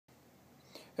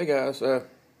Hey guys, got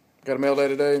a mail day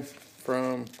today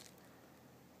from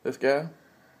this guy.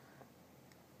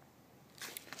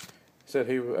 Said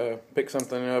he picked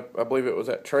something up. I believe it was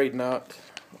at Trade Night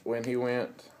when he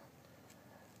went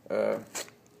to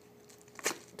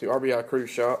RBI Cruise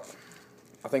Shop.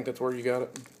 I think that's where you got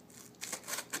it.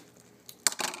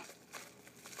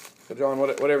 So John,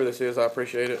 whatever this is, I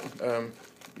appreciate it.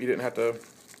 You didn't have to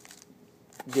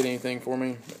get anything for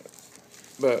me,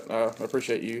 but I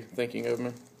appreciate you thinking of me.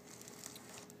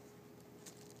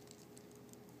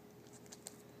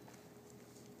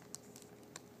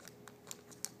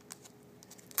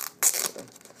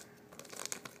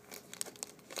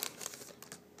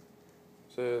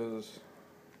 Says,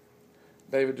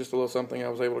 David, just a little something I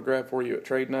was able to grab for you at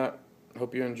Trade Night.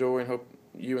 Hope you enjoy and hope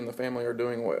you and the family are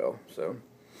doing well. So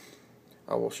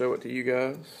I will show it to you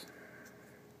guys.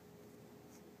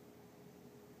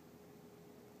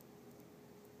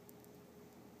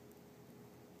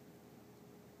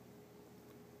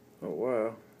 Oh,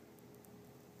 wow.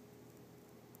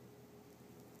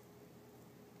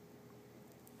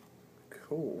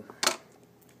 Cool.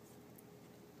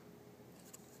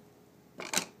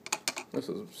 This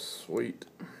is sweet.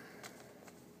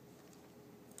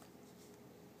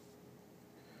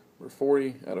 We're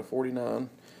 40 out of 49.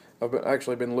 I've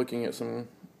actually been looking at some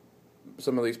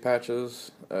of these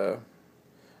patches on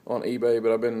eBay,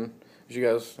 but as you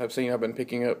guys have seen, I've been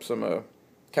picking up some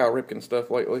Cal Ripken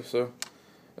stuff lately. So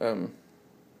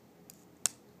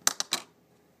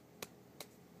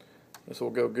this will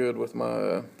go good with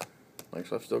my.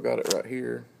 Actually, I've still got it right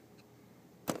here.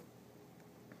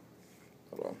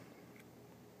 Hold on.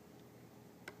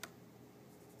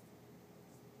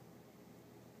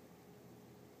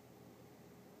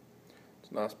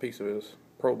 It's a nice piece of his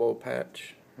Pro Bowl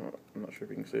patch. I'm not sure if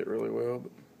you can see it really well,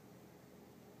 but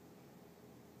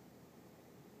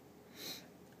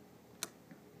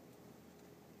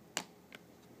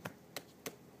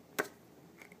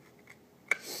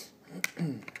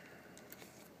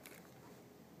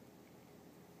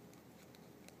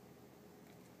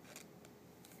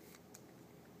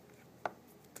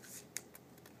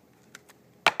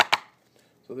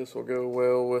so this will go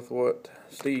well with what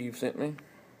Steve sent me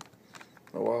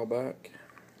a while back.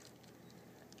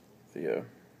 The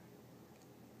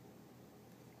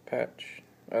patch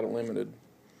out of limited.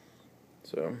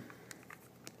 So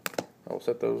I'll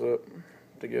set those up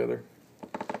together.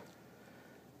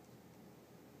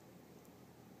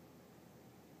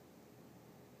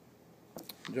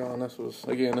 John, this was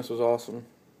awesome.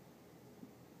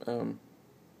 Out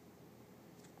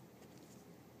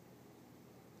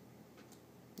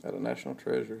of National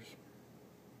Treasures.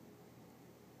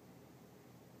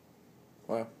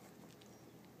 Wow.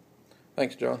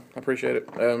 Thanks, John. I appreciate it.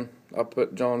 I'll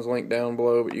put John's link down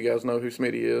below, but you guys know who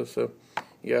Smitty is, so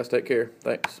you guys take care.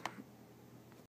 Thanks.